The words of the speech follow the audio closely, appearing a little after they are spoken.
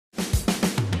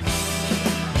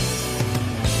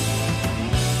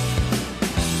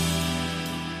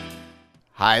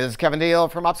Hi, this is Kevin Deal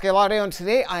from Upscale Audio, and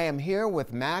today I am here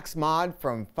with Max Mod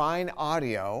from Fyne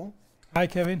Audio. Hi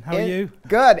Kevin, how are you?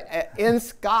 Good, in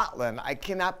Scotland. I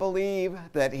cannot believe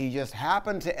that he just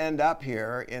happened to end up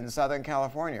here in Southern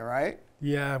California, right?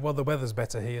 Yeah, well the weather's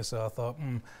better here, so I thought,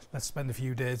 let's spend a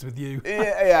few days with you.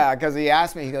 Yeah, because he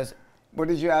asked me, he goes, what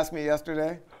did you ask me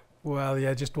yesterday? Well,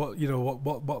 yeah, just what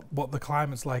the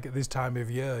climate's like at this time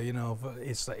of year. You know,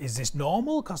 is this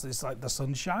normal? Because it's like the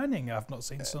sun's shining. I've not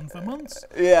seen sun for months.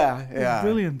 Yeah. It's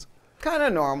brilliant. Kind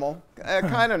of normal,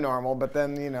 kind of normal. But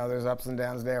then there's ups and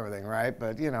downs to everything, right?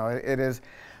 But it is.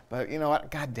 But you know what?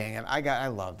 God dang it! I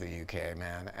love the UK,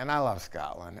 man, and I love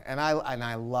Scotland, and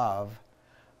I love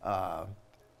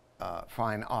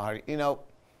Fyne Audio.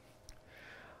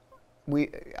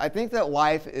 I think that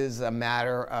life is a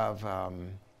matter of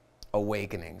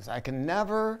awakenings. I can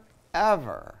never,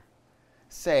 ever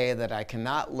say that I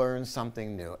cannot learn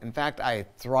something new. In fact, I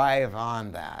thrive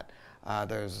on that.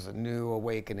 There's new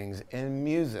awakenings in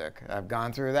music. I've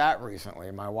gone through that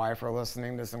recently. My wife are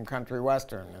listening to some country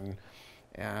western,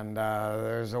 and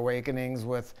there's awakenings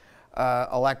with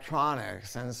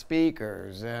electronics and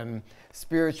speakers and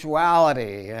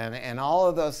spirituality and all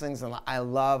of those things. And I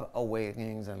love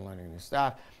awakenings and learning new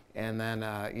stuff. And then,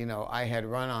 I had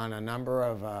run on a number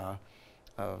of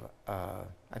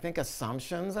I think,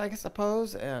 assumptions, I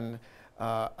suppose. And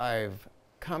I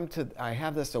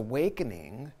have this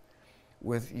awakening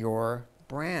with your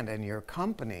brand and your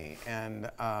company. And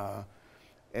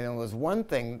it was one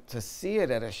thing to see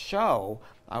it at a show.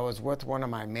 I was with one of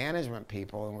my management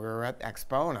people, and we were at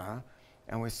Expona,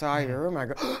 and we saw your room. I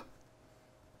go,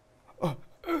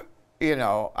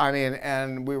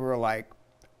 and we were like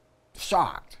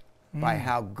shocked by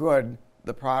how good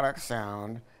the products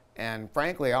sound, and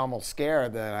frankly almost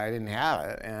scared that I didn't have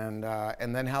it, and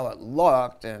then how it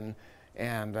looked, and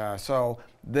so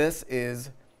this is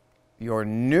your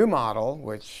new model,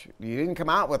 which you didn't come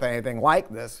out with anything like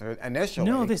this initially.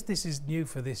 No, this is new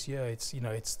for this year. It's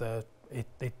it's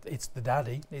the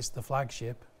daddy, it's the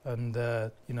flagship, and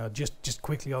just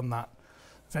quickly on that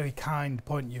very kind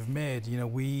point you've made,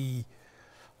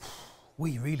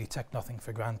 we really take nothing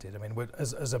for granted. I mean,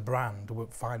 as a brand,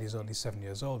 Fyne is only 7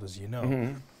 years old, as you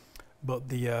know, but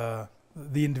the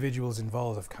individuals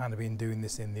involved have kind of been doing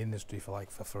this in the industry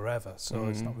for forever. So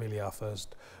it's not really our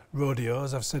first rodeo,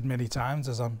 as I've said many times,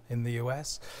 as I'm in the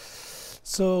US.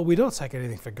 So we don't take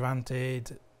anything for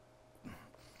granted.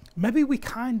 Maybe we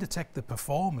kind of take the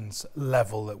performance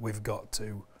level that we've got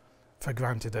to for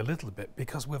granted a little bit,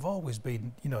 because we've always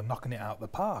been, knocking it out the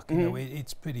park.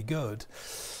 It's pretty good,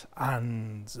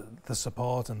 and the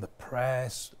support and the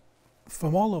press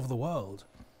from all over the world.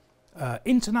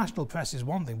 International press is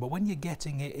one thing, but when you're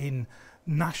getting it in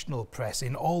national press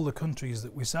in all the countries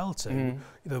that we sell to,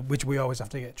 which we always have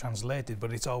to get translated,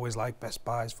 but it's always like Best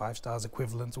Buys, 5 stars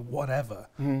equivalent, or whatever.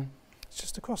 It's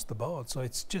just across the board. So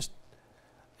it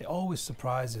always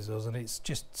surprises us, and it's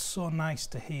just so nice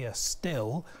to hear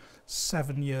still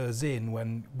 7 years in,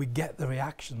 when we get the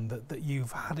reaction that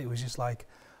you've had. It was just like,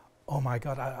 oh my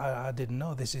God, I didn't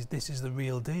know this is the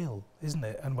real deal, isn't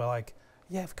it? And we're like,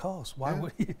 yeah, of course. Why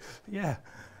would you? Yeah,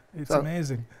 it's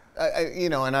amazing.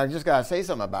 And I just got to say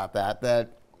something about that,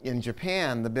 that in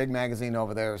Japan, the big magazine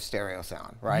over there is Stereo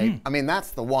Sound, right? I mean,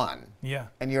 that's the one. Yeah.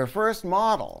 And your first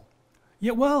model.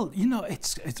 Yeah, well,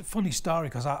 it's a funny story,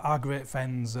 because our great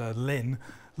friends, Lynn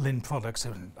Products,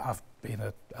 and I've been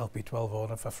a LP12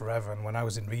 owner for forever, and when I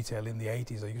was in retail in the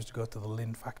 80s, I used to go to the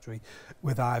Lynn factory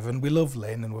with Ivan. We love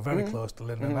Lynn, and we're very close to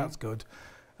Lynn, and that's good.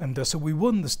 And so we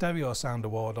won the Stereo Sound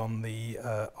Award on the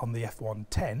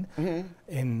F110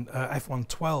 in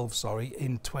F112, sorry,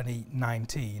 in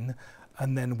 2019,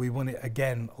 and then we won it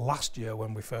again last year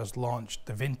when we first launched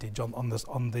the vintage on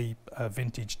the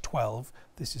Vintage 12.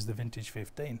 This is the Vintage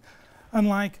 15, and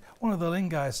like one of the Lynn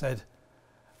guys said,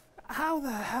 how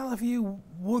the hell have you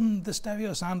won the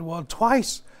Stereo Sound Award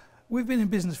twice? We've been in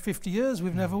business 50 years,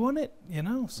 we've never won it,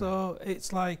 So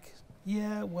it's like,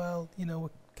 yeah, well, we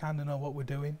kind of know what we're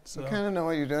doing. So you kind of know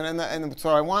what you're doing, and so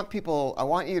I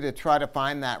want you to try to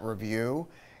find that review.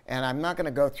 And I'm not going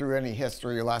to go through any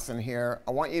history lesson here.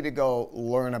 I want you to go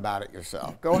learn about it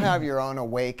yourself. Go have your own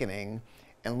awakening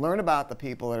and learn about the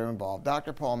people that are involved.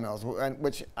 Dr. Paul Mills,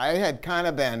 which I had kind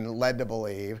of been led to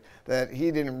believe that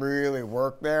he didn't really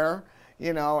work there,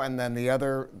 and then the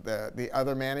other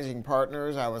managing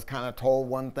partners, I was kind of told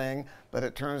one thing, but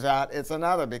it turns out it's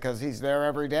another, because he's there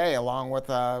every day along with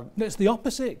It's the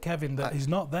opposite, Kevin, that he's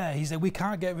not there. He said, we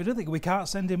can't get rid of it, we can't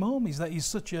send him home. He's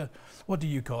such a, what do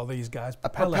you call these guys? A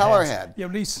propeller head. Yeah,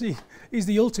 but he's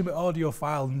the ultimate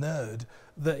audiophile nerd,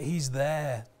 that he's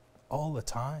there all the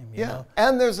time. You know?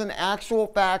 And there's an actual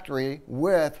factory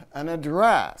with an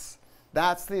address.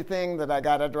 That's the thing that I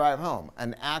got to drive home.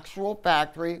 An actual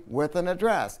factory with an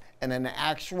address and an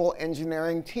actual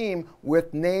engineering team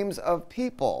with names of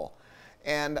people.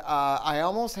 And I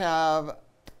almost have,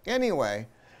 anyway,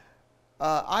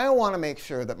 I want to make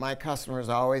sure that my customers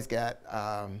always get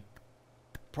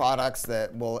products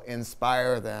that will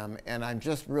inspire them. And I'm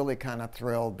just really kind of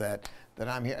thrilled that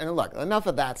I'm here. And look, enough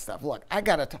of that stuff. Look, I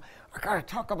gotta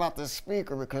talk about this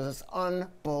speaker because it's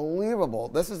unbelievable.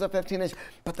 This is a 15-inch,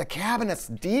 but the cabinet's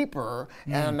deeper,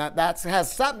 and that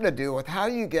has something to do with how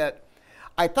you get.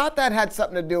 I thought that had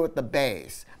something to do with the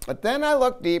bass, but then I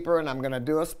looked deeper, and I'm gonna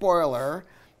do a spoiler.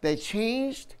 They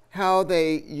changed how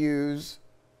they use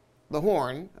the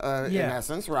horn, in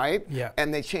essence, right? Yeah.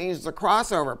 And they changed the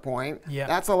crossover point. Yeah.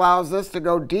 That allows us to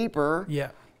go deeper.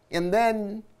 Yeah. And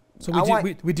then. So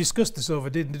we discussed this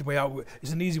over, didn't we?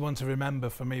 It's an easy one to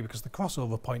remember for me because the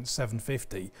crossover point's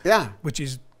 750, which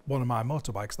is one of my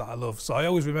motorbikes that I love. So I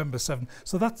always remember 7.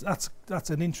 So that's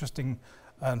an interesting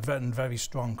and very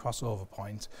strong crossover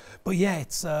point. But yeah,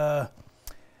 it's a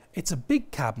big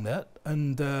cabinet,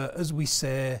 and as we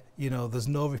say, you know, there's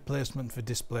no replacement for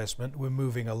displacement. We're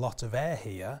moving a lot of air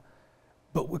here,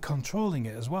 but we're controlling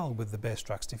it as well with the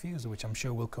BassTrax diffuser, which I'm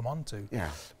sure we'll come on to.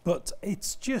 Yeah. But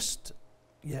it's just.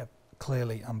 Yeah,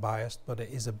 clearly I'm biased, but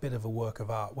it is a bit of a work of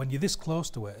art. When you're this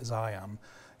close to it, as I am,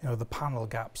 you know, the panel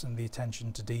gaps and the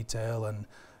attention to detail, and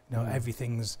you know,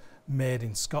 everything's made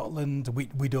in Scotland.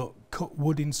 We don't cut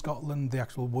wood in Scotland. The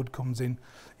actual wood comes in,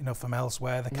 you know, from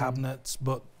elsewhere, the cabinets,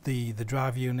 but the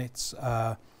drive units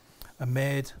are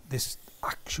made. This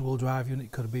actual drive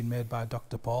unit could have been made by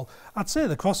Dr. Paul. I'd say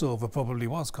the crossover probably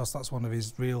was, because that's one of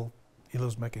his real. He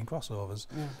loves making crossovers,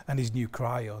 and his new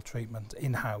cryo treatment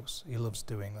in-house. He loves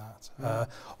doing that.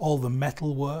 All the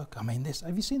metal work. I mean, this.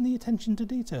 Have you seen the attention to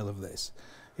detail of this?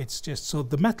 It's just so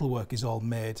the metal work is all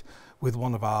made with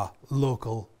one of our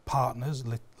local partners,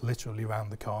 literally around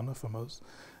the corner from us.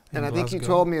 And I think you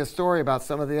told me a story about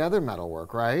some of the other metal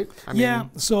work, right? I mean,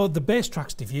 so the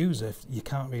BassTrax diffuser, you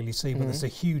can't really see, but there's a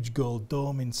huge gold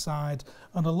dome inside,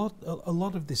 and a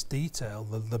lot of this detail,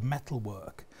 the metal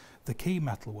work. The key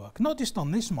metal work, not just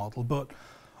on this model, but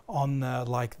on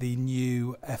like the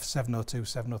new F702,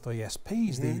 703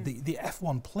 SPs, the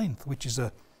F1 plinth, which is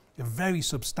a very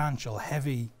substantial,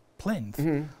 heavy plinth.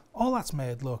 All that's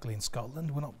made locally in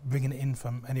Scotland. We're not bringing it in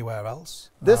from anywhere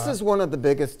else. This is one of the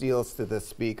biggest deals to this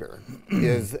speaker,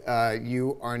 is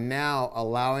you are now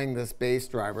allowing this bass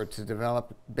driver to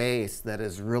develop bass that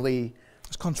is really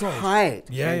controlled. Tight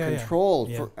and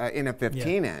controlled for, in a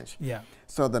 15-inch. Yeah.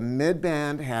 So the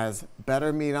mid-band has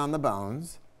better meat on the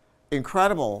bones.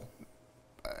 Incredible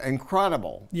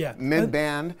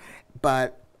mid-band.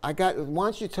 But why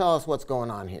don't you tell us what's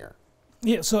going on here?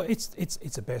 Yeah, so it's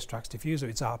a BassTrax diffuser.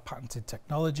 It's our patented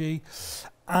technology.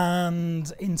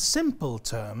 And in simple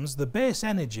terms, the bass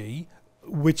energy,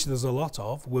 which there's a lot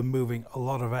of, we're moving a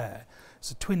lot of air.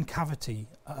 It's a twin cavity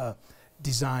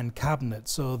design cabinet,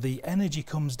 so the energy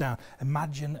comes down.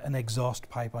 Imagine an exhaust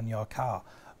pipe on your car.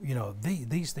 You know,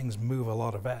 these things move a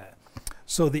lot of air.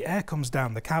 So the air comes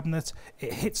down the cabinet,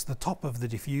 it hits the top of the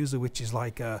diffuser, which is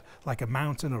like a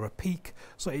mountain or a peak.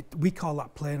 So we call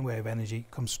that plane wave energy.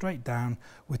 It comes straight down,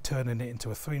 we're turning it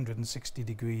into a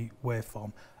 360-degree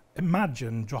waveform.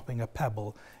 Imagine dropping a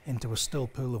pebble into a still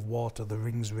pool of water, the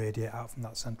rings radiate out from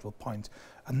that central point,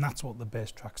 and that's what the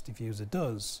BassTrax diffuser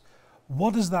does.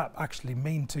 What does that actually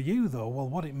mean to you, though? Well,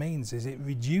 what it means is it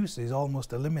reduces,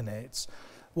 almost eliminates,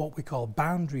 what we call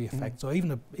boundary effect. So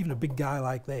even a big guy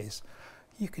like this,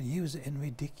 you can use it in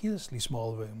ridiculously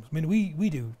small rooms. I mean, we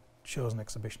do shows and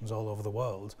exhibitions all over the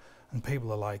world, and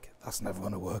people are like, that's never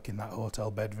going to work in that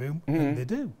hotel bedroom. And they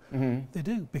do. They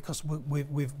do, because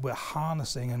we're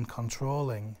harnessing and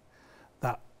controlling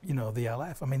that, you know, the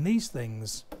LF. I mean, these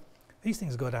things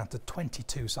go down to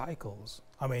 22 cycles.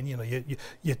 I mean, you know,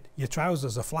 your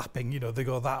trousers are flapping, you know, they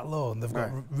go that low, and they've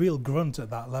got real grunt at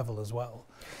that level as well.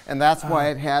 And that's why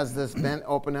it has this vent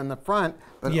open in the front,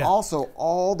 but also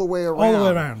all the way around. All the way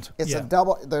around. It's a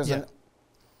double,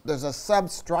 there's a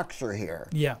substructure here.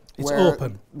 Yeah, it's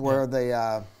open. Where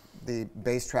the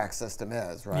BassTrax system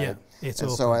is, right? Yeah, it's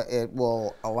open. So it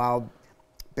will allow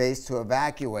bass to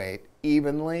evacuate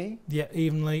evenly. Yeah,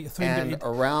 evenly. And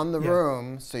around the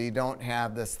room, so you don't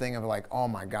have this thing of like, oh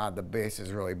my God, the bass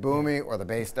is really boomy, or the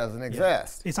bass doesn't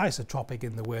exist. It's isotropic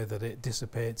in the way that it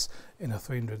dissipates in a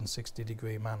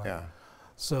 360-degree manner. Yeah.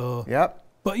 So. Yep.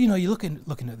 But you know, you're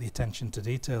looking at the attention to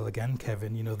detail again,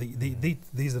 Kevin. You know,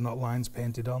 these are not lines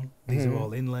painted on; these are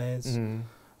all inlays. You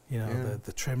know,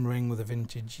 the trim ring with a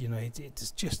vintage. You know,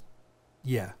 it's just,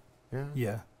 yeah.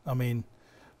 I mean,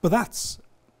 but that's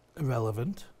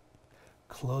irrelevant.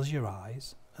 Close your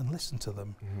eyes and listen to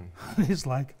them. It's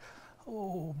like,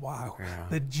 oh wow,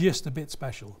 they're just a bit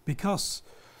special because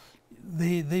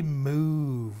they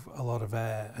move a lot of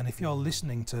air. And if you're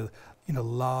listening to, you know,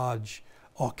 large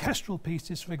orchestral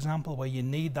pieces, for example, where you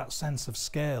need that sense of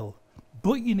scale,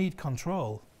 but you need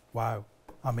control, wow.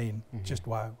 I mean, just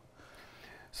wow.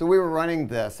 So we were running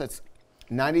this. It's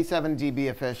 97 dB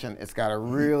efficient. It's got a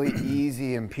really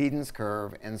easy impedance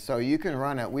curve, and so you can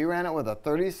run it. We ran it with a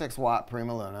 36 watt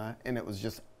Prima Luna, and it was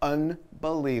just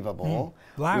unbelievable.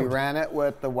 Loud. We ran it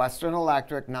with the Western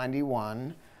Electric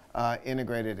 91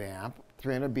 integrated amp,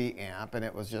 300B amp, and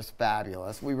it was just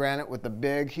fabulous. We ran it with the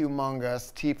big,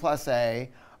 humongous T+A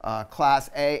Class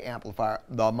A amplifier,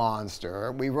 the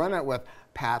Monster. We run it with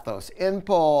Pathos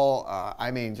Inpol.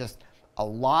 I mean, just a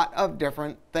lot of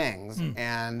different things.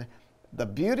 And the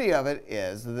beauty of it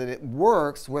is that it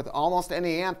works with almost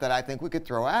any amp that I think we could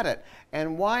throw at it.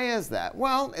 And why is that?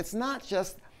 Well, it's not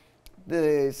just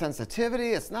the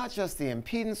sensitivity, it's not just the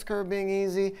impedance curve being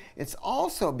easy, it's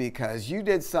also because you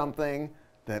did something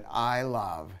that I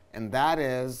love, and that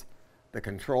is the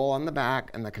control on the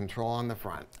back and the control on the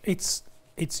front. It's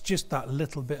just that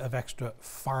little bit of extra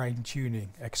fine tuning,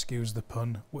 excuse the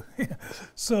pun.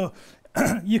 So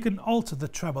you can alter the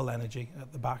treble energy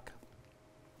at the back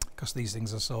because these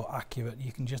things are so accurate.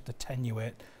 You can just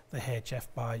attenuate the HF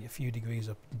by a few degrees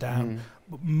up and down.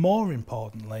 But more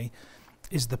importantly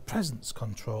is the presence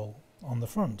control on the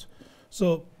front.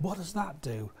 So what does that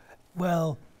do?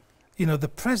 Well, you know, the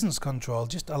presence control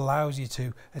just allows you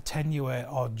to attenuate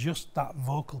or adjust that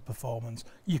vocal performance.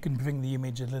 You can bring the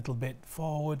image a little bit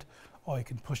forward, or you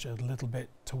can push it a little bit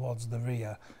towards the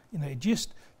rear. You know, it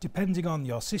just, depending on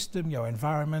your system, your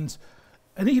environment,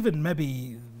 and even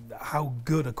maybe how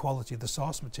good a quality the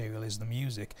source material is, the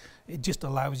music, it just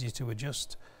allows you to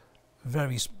adjust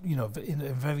very, you know, in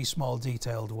a very small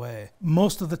detailed way.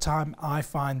 Most of the time I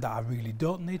find that I really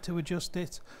don't need to adjust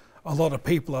it. A lot of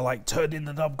people are like turning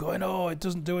the knob going, oh, it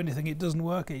doesn't do anything, it doesn't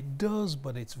work. It does,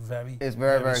 but it's very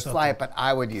very slight, but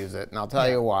I would use it, and I'll tell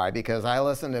you why. Because I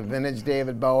listen to vintage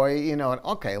David Bowie, you know, and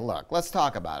okay, look, let's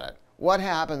talk about it. What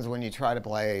happens when you try to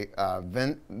play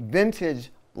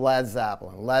vintage Led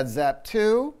Zeppelin? Led Zepp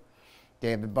 2,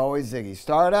 David Bowie, Ziggy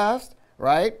Stardust,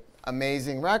 right?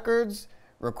 Amazing records,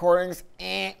 recordings,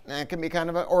 that can be kind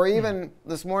of a, or even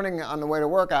this morning on the way to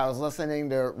work, I was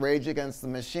listening to Rage Against the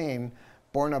Machine,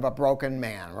 Born of a Broken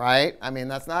Man, right? I mean,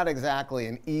 that's not exactly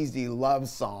an easy love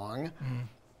song.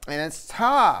 And it's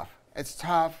tough. It's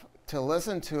tough to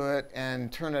listen to it and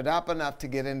turn it up enough to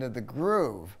get into the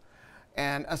groove.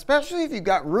 And especially if you've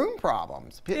got room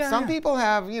problems. Some people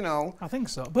have, you know, I think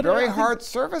so, but very hard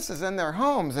surfaces in their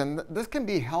homes, and this can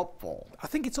be helpful. I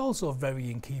think it's also very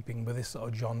in keeping with this sort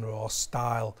of genre or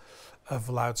style of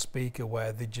loudspeaker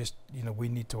where they just, you know, we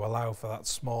need to allow for that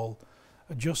small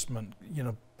adjustment. You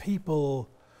know, people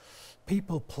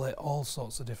play all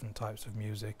sorts of different types of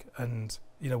music, and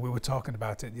you know, we were talking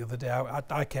about it the other day.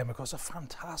 I came across a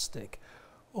fantastic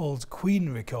old Queen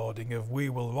recording of We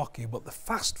Will Rock You, but the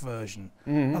fast version,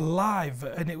 live,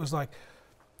 and it was like,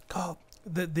 God,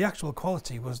 the actual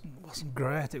quality wasn't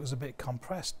great. It was a bit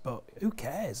compressed, but who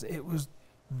cares? It was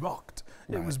rocked.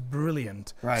 It was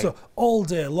brilliant. So all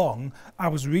day long, I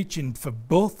was reaching for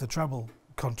both the treble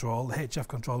control, the HF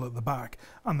control at the back,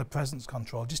 and the presence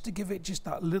control, just to give it just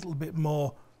that little bit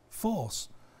more force.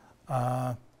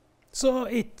 So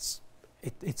it's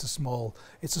a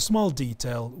small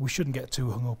detail. We shouldn't get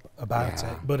too hung up about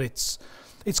it, but it's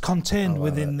contained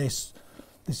within this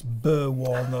burr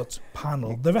walnut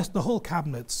panel. The whole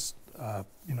cabinet's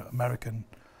you know, American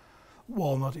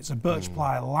walnut. It's a birch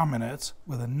ply laminate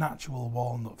with a natural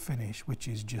walnut finish, which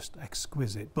is just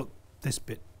exquisite. But this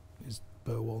bit is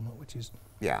burr walnut, which is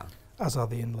as are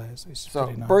the inlays. It's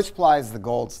pretty nice. Birch ply is the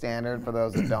gold standard for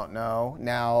those that don't know.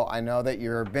 Now I know that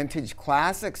your Vintage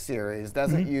Classic series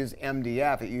doesn't use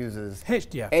MDF; it uses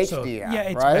HDF. So, yeah,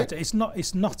 it's right? better. It's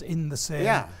not in the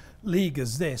same league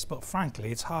as this, but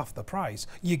frankly, it's half the price.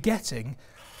 You're getting,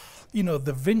 you know,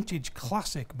 the Vintage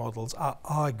Classic models are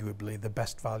arguably the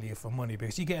best value for money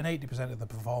because you get an 80% of the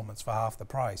performance for half the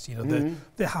price. You know,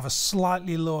 they have a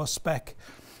slightly lower spec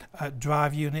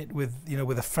drive unit with, you know,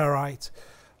 with a ferrite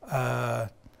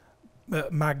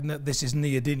magnet. This is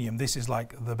neodymium. This is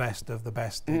like the best of the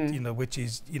best. You know, which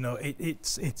is, you know,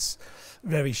 it's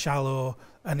very shallow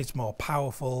and it's more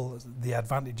powerful. The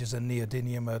advantages of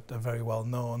neodymium are very well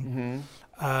known.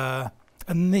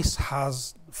 And this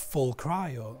has full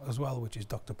cryo as well, which is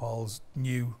Dr. Paul's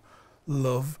new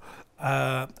love.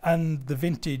 And the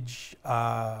vintage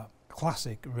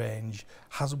classic range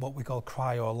has what we call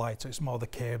cryo light, so it's more the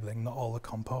cabling, not all the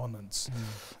components.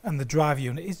 And the drive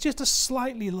unit is just a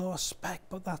slightly lower spec,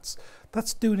 but that's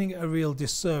doing it a real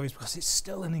disservice because it's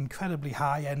still an incredibly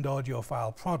high-end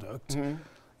audiophile product,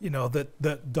 you know,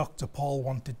 that Dr. Paul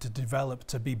wanted to develop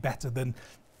to be better than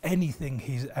anything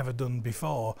he's ever done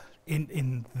before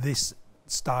in this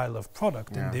style of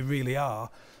product, and they really are.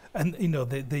 And you know,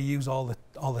 they use all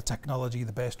the technology,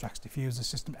 the BassTrax diffuser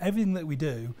system, everything that we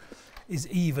do is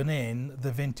even in the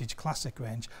vintage classic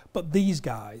range. But these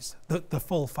guys, the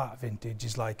full fat vintage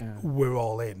is like, we're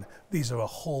all in. These are a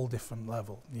whole different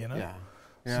level, you know?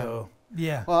 So,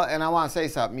 Well, and I want to say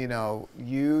something, you know,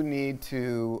 you need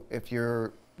to, if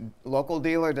your local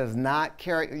dealer does not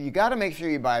carry, you got to make sure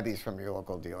you buy these from your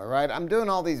local dealer, right? I'm doing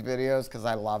all these videos because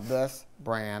I love this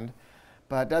brand.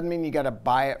 But it doesn't mean you got to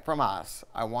buy it from us.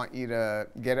 I want you to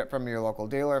get it from your local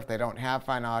dealer. If they don't have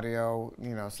Fyne Audio,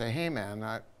 you know, say, hey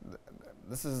man,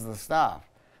 this is the stuff,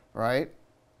 right?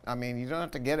 I mean, you don't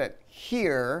have to get it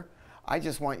here. I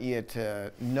just want you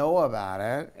to know about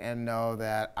it and know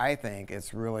that I think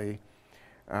it's really,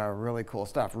 really cool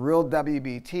stuff. Real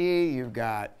WBT, you've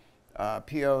got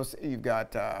POs, you've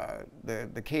got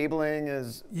the cabling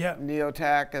is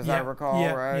Neotech, as I recall,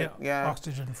 right?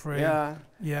 Oxygen free.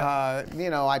 You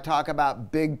know, I talk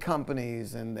about big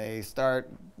companies and they start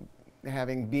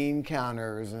having bean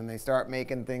counters and they start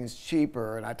making things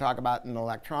cheaper. And I talk about in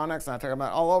electronics and I talk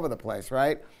about all over the place,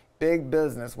 right? Big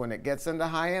business, when it gets into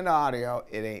high-end audio,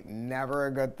 it ain't never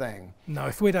a good thing. No,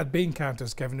 if we'd had bean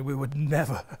counters, Kevin, we would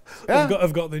never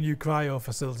have got the new cryo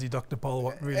facility Dr.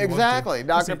 Paul really wanted.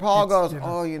 Dr. Paul goes,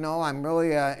 oh, you know, I'm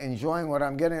really enjoying what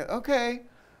I'm getting. Okay.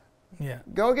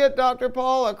 Go get Dr.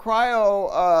 Paul a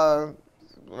cryo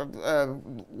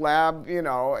lab, you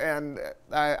know, and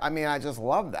I mean, I just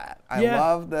love that. I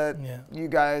love that you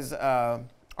guys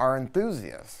are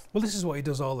enthusiasts. Well, this is what he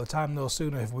does all the time. No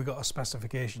sooner have we got a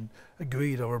specification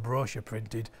agreed or a brochure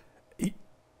printed,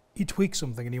 he tweaks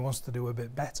something and he wants to do a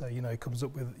bit better. You know, he comes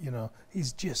up with, you know,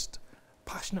 he's just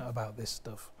passionate about this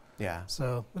stuff.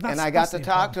 So, and I got to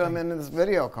talk to him in this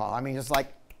video call. I mean, just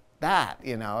like that,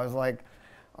 you know, it was like,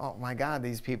 oh my God,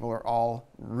 these people are all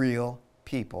real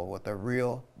people with a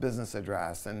real business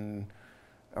address and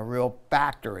a real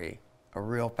factory,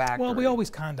 Well, we always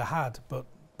kind of had, but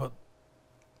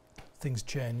things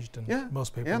changed and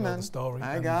most people know the story.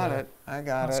 I got it.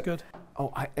 That's good.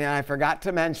 Oh, and I forgot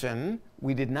to mention,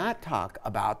 we did not talk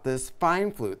about this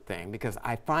fine flute thing because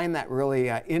I find that really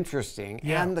interesting,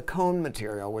 and the cone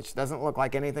material, which doesn't look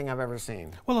like anything I've ever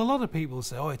seen. Well, a lot of people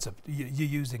say, oh, you're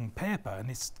using paper, and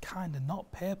it's kind of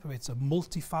not paper. It's a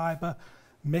multi-fiber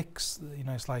mix. You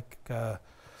know, it's like a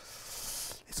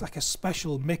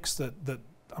special mix that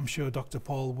I'm sure Dr.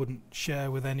 Paul wouldn't share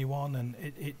with anyone, and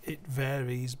it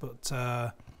varies, but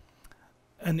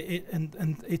and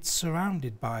it's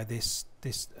surrounded by this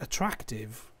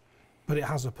attractive, but it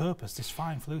has a purpose. This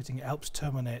fine fluting, it helps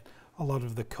terminate a lot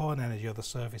of the cone energy or the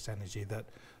surface energy that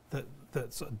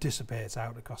sort of dissipates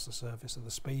out across the surface of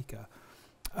the speaker,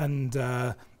 and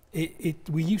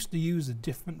we used to use a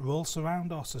different roll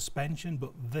surround or suspension,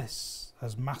 but this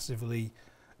has massively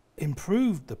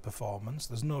improved the performance.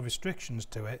 There's no restrictions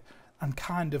to it, and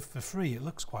kind of for free. It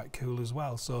looks quite cool as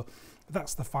well. So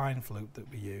that's the fine flute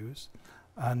that we use.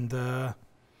 And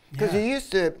because you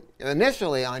used to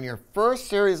initially on your first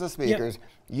series of speakers,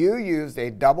 you used a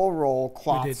double roll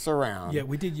cloth surround. Yeah,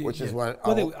 we did use, which is what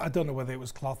I don't know whether it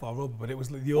was cloth or rubber, but it was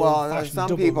the old-fashioned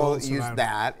double roll surround. Some people use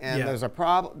that, and there's a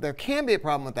problem. There can be a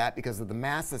problem with that because of the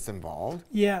mass that's involved.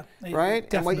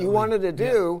 Right. And what you wanted to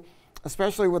do,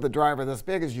 especially with a driver this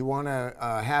big, is you want to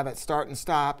have it start and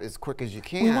stop as quick as you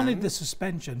can. We wanted the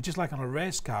suspension, just like on a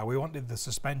race car, we wanted the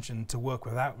suspension to work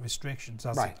without restrictions,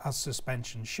 as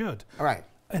suspension should.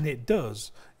 And it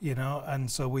does, you know, and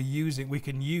so we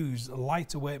can use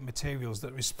lighter weight materials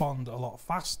that respond a lot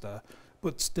faster,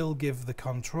 but still give the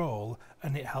control,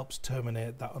 and it helps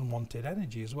terminate that unwanted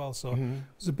energy as well. So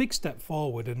it's a big step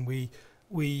forward, and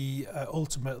we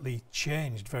ultimately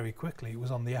changed very quickly. It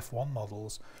was on the F1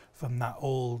 models from that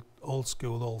old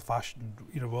school, old-fashioned,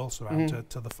 you know, roll surround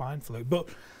to the fine flute. But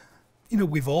you know,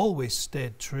 we've always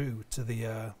stayed true to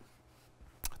the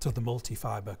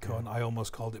multi-fiber cone. I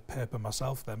almost called it paper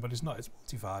myself then, but it's not. It's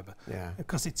multi-fiber.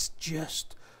 Because it's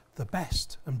just the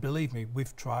best. And believe me,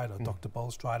 we've tried, or Dr.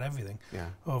 Paul's tried everything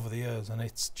over the years, and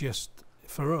it's just,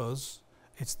 for us,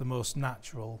 it's the most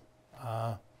natural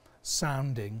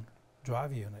sounding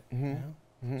drive unit. You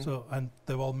know? So, and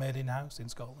they're all made in-house in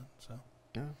Scotland. So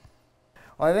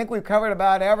well, I think we've covered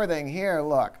about everything here.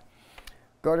 Look,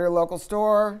 go to your local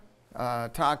store,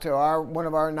 talk to one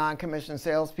of our non-commissioned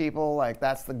salespeople, like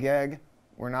that's the gig,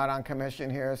 We're not on commission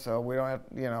here, so we don't have,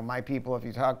 you know, my people, if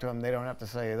you talk to them, they don't have to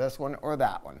say this one or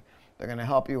that one. They're going to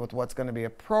help you with what's going to be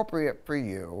appropriate for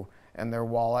you, and their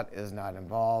wallet is not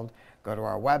involved. Go to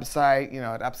our website, you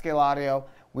know, at Upscale Audio.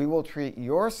 We will treat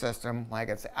your system like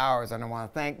it's ours. And I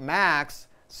want to thank Max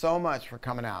so much for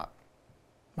coming out.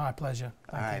 My pleasure.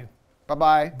 Thank you.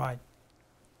 Bye-bye. Bye.